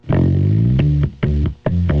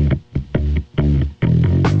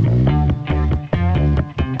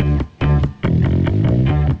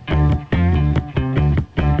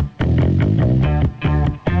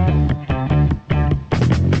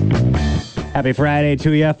Happy Friday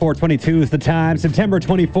to you. 4:22 is the time. September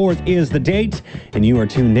 24th is the date, and you are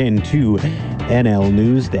tuned in to NL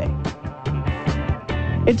Newsday.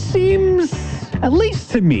 It seems, at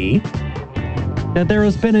least to me, that there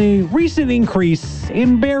has been a recent increase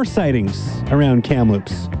in bear sightings around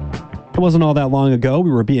Kamloops. It wasn't all that long ago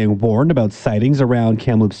we were being warned about sightings around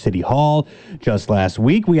Kamloops City Hall. Just last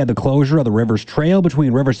week, we had the closure of the Rivers Trail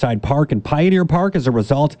between Riverside Park and Pioneer Park as a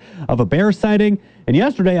result of a bear sighting. And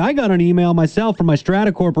yesterday, I got an email myself from my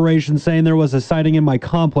Strata Corporation saying there was a sighting in my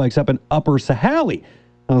complex up in Upper Sahalee.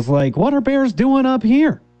 I was like, what are bears doing up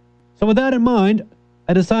here? So with that in mind,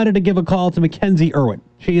 I decided to give a call to Mackenzie Irwin.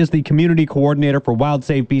 She is the community coordinator for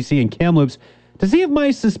WildSafe BC in Kamloops to see if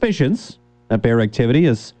my suspicions that bear activity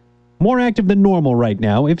is more active than normal right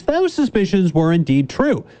now, if those suspicions were indeed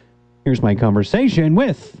true. Here's my conversation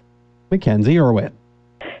with Mackenzie Irwin.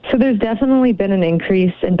 So there's definitely been an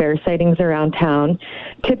increase in bear sightings around town.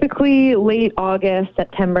 Typically late August,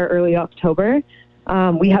 September, early October,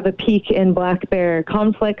 we have a peak in black bear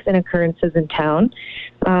conflicts and occurrences in town.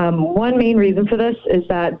 One main reason for this is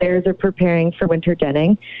that bears are preparing for winter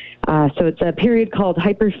denning. So it's a period called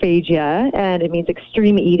hyperphagia, and it means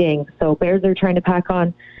extreme eating. So bears are trying to pack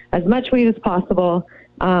on as much weight as possible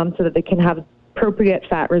so that they can have appropriate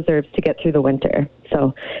fat reserves to get through the winter.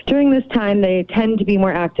 So during this time, they tend to be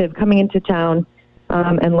more active coming into town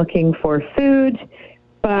and looking for food,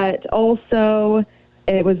 but also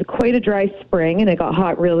it was quite a dry spring and it got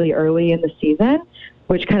hot really early in the season,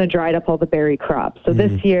 which kind of dried up all the berry crops. So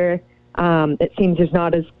this year, it seems there's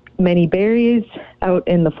not as many berries out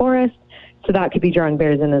in the forest, so that could be drawing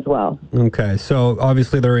bears in as well. Okay, so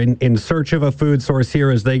obviously they're in search of a food source here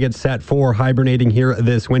as they get set for hibernating here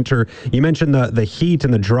this winter. You mentioned the heat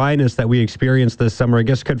and the dryness that we experienced this summer. I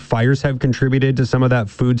guess could fires have contributed to some of that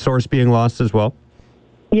food source being lost as well?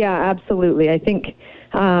 Yeah, absolutely. I think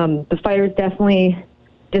the fires definitely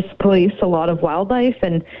displace a lot of wildlife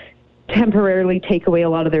and temporarily take away a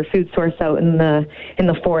lot of their food source out in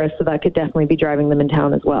the forest, so that could definitely be driving them in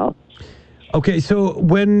town as well. Okay, so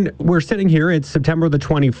when we're sitting here, it's September the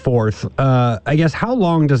 24th. I guess how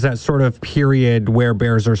long does that sort of period where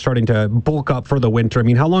bears are starting to bulk up for the winter? I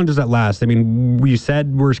mean, how long does that last? I mean, we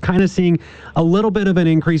said we're kind of seeing a little bit of an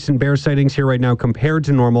increase in bear sightings here right now compared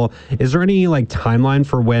to normal. Is there any timeline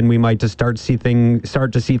for when we might just start to see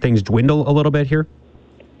things dwindle a little bit here?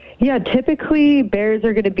 Yeah, typically bears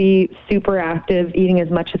are going to be super active, eating as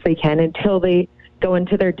much as they can until they go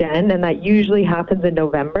into their den, and that usually happens in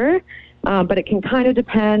November. But it can kind of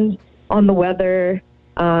depend on the weather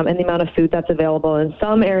and the amount of food that's available. In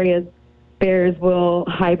some areas, bears will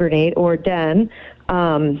hibernate or den.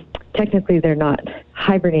 Technically, they're not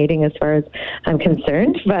hibernating as far as I'm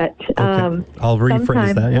concerned, but okay. I'll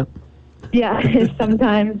rephrase that, yeah. Yeah,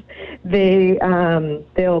 sometimes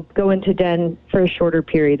they'll go into den for a shorter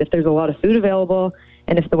period if there's a lot of food available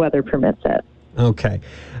and if the weather permits it. Okay.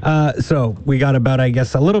 So we got about, I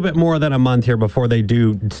guess, a little bit more than a month here before they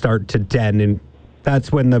do start to den. And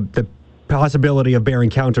that's when the possibility of bear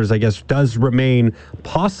encounters, I guess, does remain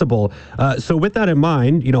possible. So with that in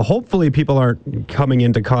mind, hopefully people aren't coming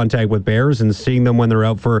into contact with bears and seeing them when they're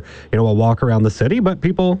out for, a walk around the city. But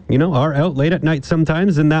people, are out late at night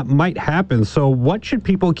sometimes, and that might happen. So what should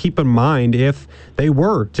people keep in mind if they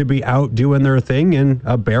were to be out doing their thing and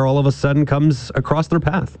a bear all of a sudden comes across their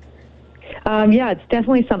path? Yeah, it's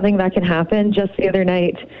definitely something that can happen. Just the other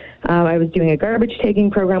night, I was doing a garbage taking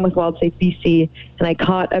program with WildSafe BC, and I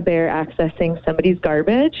caught a bear accessing somebody's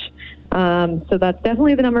garbage. So that's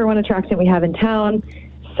definitely the number one attraction we have in town.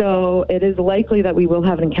 So it is likely that we will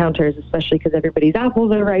have encounters, especially because everybody's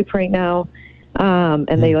apples are ripe right now,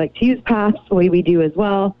 and they like to use paths the way we do as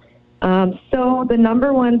well. So the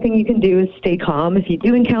number one thing you can do is stay calm. If you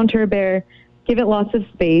do encounter a bear, give it lots of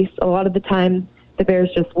space. A lot of the time, the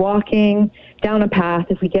bear's just walking down a path.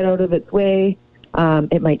 If we get out of its way,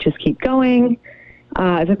 it might just keep going.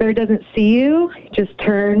 If a bear doesn't see you, just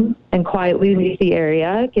turn and quietly leave the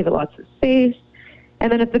area. Give it lots of space.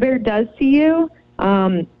 And then if the bear does see you,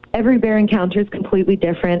 every bear encounter is completely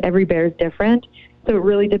different. Every bear is different. So it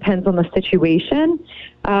really depends on the situation.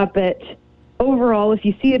 But overall, if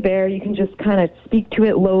you see a bear, you can just kind of speak to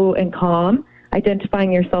it low and calm,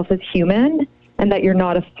 identifying yourself as human and that you're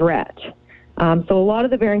not a threat. So a lot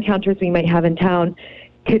of the bear encounters we might have in town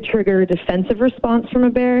could trigger a defensive response from a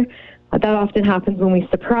bear. That often happens when we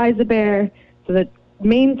surprise a bear. So the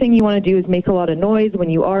main thing you want to do is make a lot of noise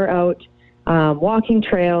when you are out walking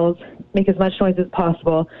trails, make as much noise as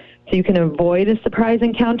possible so you can avoid a surprise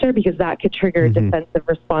encounter, because that could trigger a defensive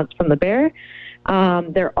response from the bear.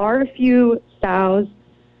 There are a few sows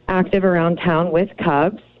active around town with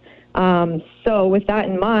cubs. So with that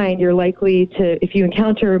in mind, you're likely to, if you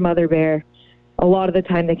encounter a mother bear, a lot of the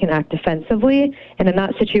time they can act defensively. And in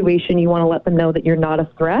that situation, you want to let them know that you're not a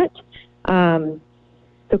threat.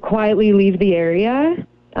 So quietly leave the area.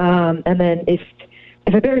 And then if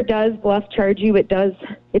a bear does bluff charge you, it does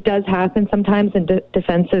happen sometimes in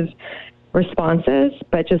defensive responses,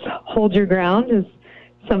 but just hold your ground is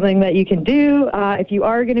something that you can do. If you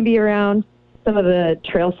are going to be around some of the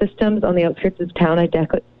trail systems on the outskirts of town, I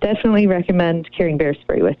definitely recommend carrying bear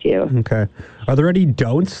spray with you. Okay. Are there any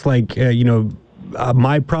don'ts? Like,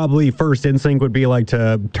 my probably first instinct would be like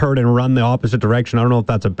to turn and run the opposite direction. I don't know if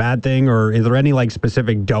that's a bad thing, or is there any like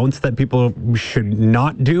specific don'ts that people should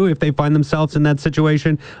not do if they find themselves in that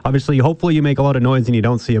situation? Obviously, hopefully you make a lot of noise and you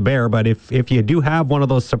don't see a bear, but if you do have one of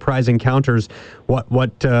those surprise encounters,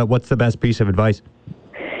 what's the best piece of advice?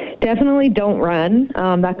 Definitely don't run.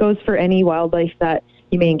 That goes for any wildlife that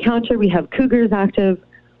you may encounter. We have cougars active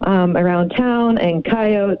around town and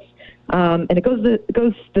coyotes, and it goes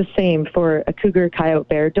the same for a cougar, coyote,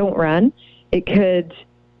 bear. Don't run. It could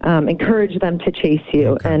encourage them to chase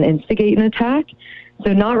you and instigate an attack.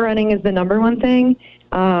 So not running is the number one thing.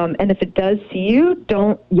 And if it does see you,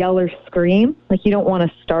 don't yell or scream. Like, you don't want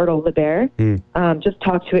to startle the bear. Just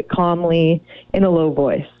talk to it calmly in a low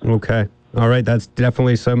voice. Okay. All right, that's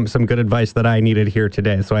definitely some good advice that I needed here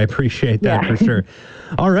today, so I appreciate that for sure.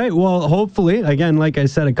 All right, well, hopefully, again, like I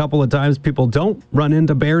said a couple of times, people don't run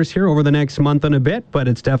into bears here over the next month and a bit, but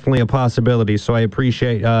it's definitely a possibility, so I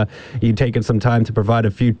appreciate you taking some time to provide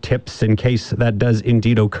a few tips in case that does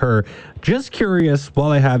indeed occur. Just curious,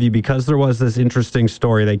 while I have you, because there was this interesting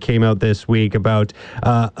story that came out this week about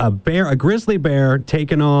a grizzly bear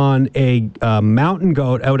taking on a mountain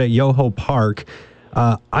goat out at Yoho Park.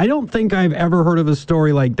 I don't think I've ever heard of a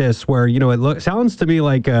story like this where, it sounds to me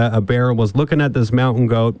like a bear was looking at this mountain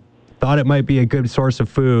goat, thought it might be a good source of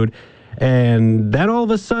food, and then all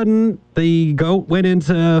of a sudden the goat went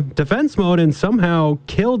into defense mode and somehow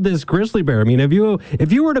killed this grizzly bear. I mean, if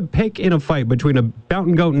you were to pick in a fight between a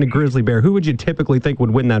mountain goat and a grizzly bear, who would you typically think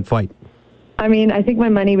would win that fight? I mean, I think my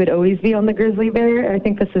money would always be on the grizzly bear. I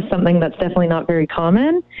think this is something that's definitely not very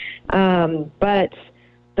common, but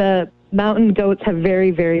the mountain goats have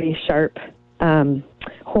very, very sharp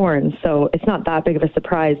horns, so it's not that big of a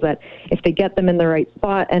surprise that if they get them in the right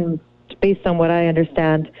spot, and based on what I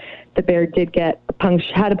understand, the bear did get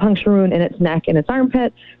had a puncture wound in its neck and its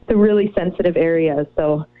armpit, the really sensitive areas.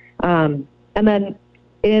 So, and then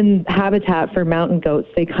in habitat for mountain goats,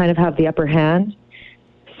 they kind of have the upper hand.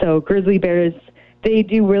 So grizzly bears, they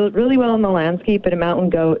do really well in the landscape, but a mountain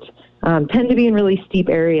goat tend to be in really steep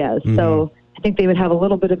areas. Mm-hmm. So I think they would have a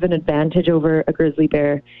little bit of an advantage over a grizzly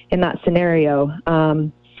bear in that scenario.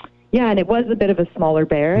 And it was a bit of a smaller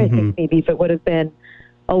bear. Mm-hmm. I think maybe if it would have been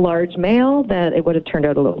a large male, that it would have turned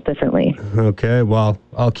out a little differently. Okay, well,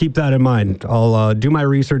 I'll keep that in mind. I'll do my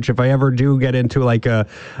research. If I ever do get into like a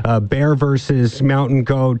bear versus mountain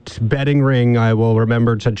goat betting ring, I will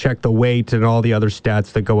remember to check the weight and all the other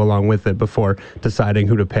stats that go along with it before deciding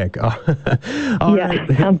who to pick. All right.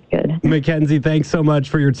 Sounds good. Mackenzie, thanks so much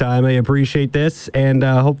for your time. I appreciate this. And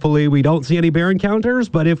hopefully we don't see any bear encounters,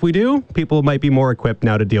 but if we do, people might be more equipped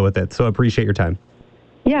now to deal with it. So appreciate your time.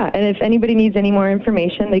 Yeah, and if anybody needs any more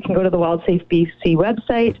information, they can go to the WildSafe BC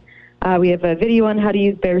website. We have a video on how to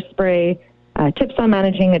use bear spray, tips on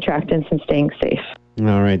managing attractants and staying safe.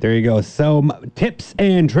 All right, there you go. So tips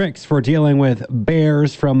and tricks for dealing with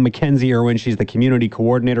bears from Mackenzie Irwin. She's the community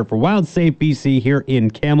coordinator for WildSafe BC here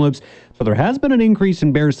in Kamloops. So there has been an increase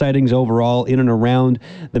in bear sightings overall in and around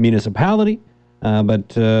the municipality.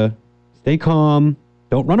 But stay calm.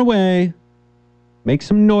 Don't run away. Make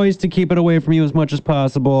some noise to keep it away from you as much as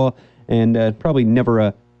possible. And probably never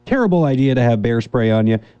a terrible idea to have bear spray on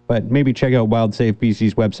you. But maybe check out WildSafe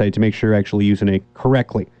BC's website to make sure you're actually using it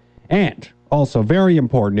correctly. And also, very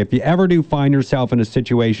important, if you ever do find yourself in a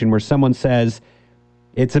situation where someone says,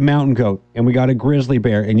 it's a mountain goat and we got a grizzly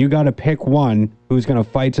bear and you got to pick one who's going to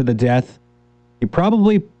fight to the death, you're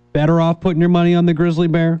probably better off putting your money on the grizzly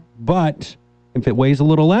bear. But if it weighs a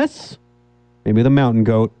little less, maybe the mountain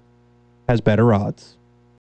goat has better odds.